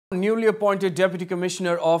Newly appointed Deputy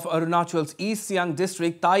Commissioner of Arunachal's East Siang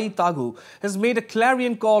District, Taggu, has made a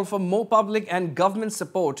clarion call for more public and government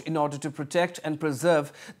support in order to protect and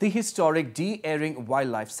preserve the historic De-airing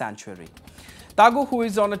Wildlife Sanctuary. Taggu, who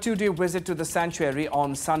is on a two-day visit to the sanctuary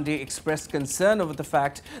on Sunday, expressed concern over the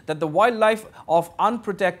fact that the wildlife of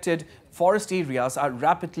unprotected forest areas are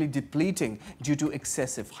rapidly depleting due to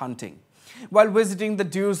excessive hunting. While visiting the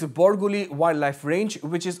Dew's Borguli Wildlife Range,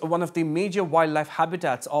 which is one of the major wildlife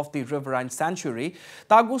habitats of the riverine sanctuary,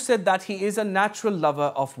 Taggu said that he is a natural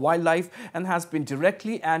lover of wildlife and has been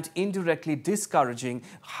directly and indirectly discouraging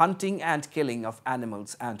hunting and killing of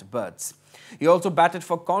animals and birds. He also batted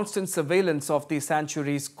for constant surveillance of the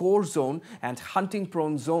sanctuary's core zone and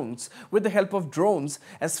hunting-prone zones with the help of drones,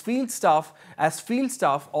 as field staff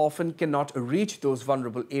often cannot reach those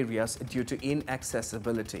vulnerable areas due to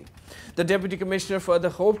inaccessibility. The Deputy Commissioner further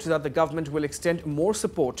hoped that the government will extend more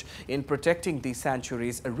support in protecting the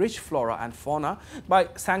sanctuary's rich flora and fauna by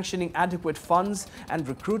sanctioning adequate funds and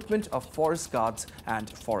recruitment of forest guards and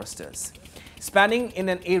foresters. Spanning in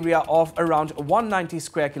an area of around 190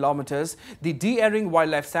 square kilometers, the De-airing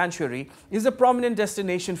Wildlife Sanctuary is a prominent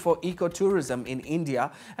destination for ecotourism in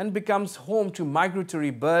India and becomes home to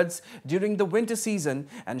migratory birds during the winter season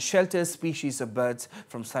and shelters species of birds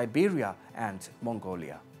from Siberia and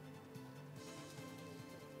Mongolia.